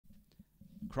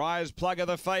Cryers Plugger,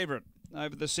 the favourite,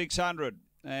 over the 600,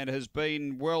 and has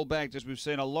been well backed, as we've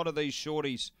seen a lot of these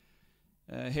shorties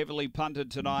heavily punted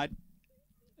tonight.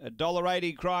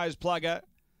 $1.80 Cryers Plugger,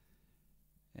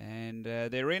 and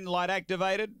they're in, light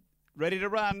activated, ready to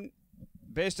run.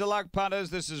 Best of luck, punters.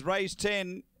 This is race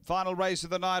 10, final race of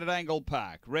the night at Angle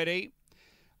Park. Ready?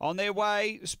 On their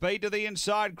way, speed to the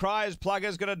inside. Cryers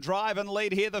Plugger's going to drive and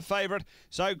lead here, the favourite.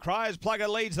 So Cryers Plugger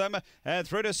leads them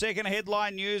through to second,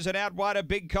 Headline News, and out wide a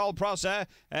Big Coal Prosser.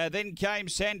 Then came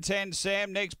Santan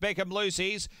Sam, next Beckham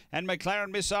Lucy's, and McLaren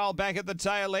Missile back at the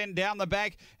tail end, down the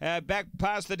back, back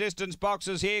past the distance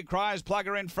boxes here. Cryers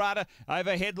Plugger in front,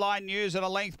 over Headline News and a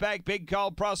length back, Big Coal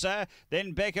Prosser.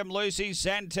 Then Beckham Lucy's,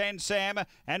 Santan Sam,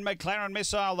 and McLaren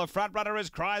Missile. The front runner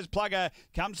is Cryers Plugger,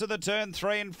 comes to the turn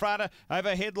 3 in front,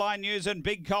 over Headline News and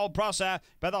Big Coal Prosser,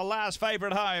 but the last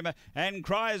favourite home, and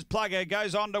Cryers Plugger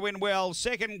goes on to win well.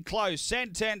 Second close,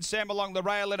 Santan Sam along the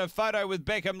rail in a photo with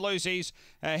Beckham Lucy's.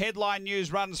 Headline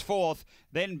News runs fourth,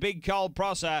 then Big Coal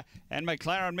Prosser and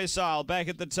McLaren Missile back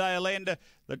at the tail end.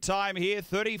 The time here,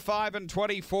 35 and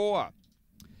 24.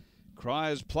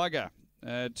 Cryers Plugger,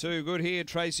 too good here.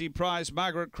 Tracy Price,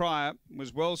 Margaret Cryer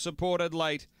was well supported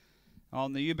late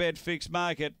on the UBET fixed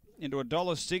market into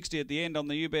 $1.60 at the end on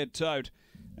the UBET tote.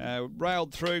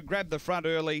 Railed through, grabbed the front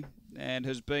early, and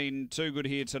has been too good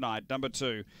here tonight. Number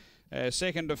 2.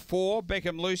 Second to 4,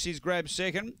 Beckham Lucy's grabbed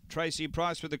second. Tracy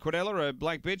Price with the Quadella, a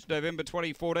black bitch, November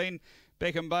 2014.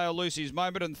 Beckham Bale, Lucy's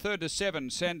Moment. And third to 7,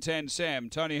 Santan Sam,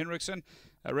 Tony Henriksen,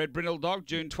 a Red Brindle Dog,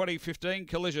 June 2015.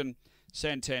 Collision,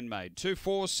 Santan made. 2,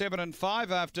 4, 7 and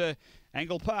 5 after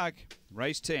Angle Park,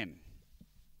 race 10.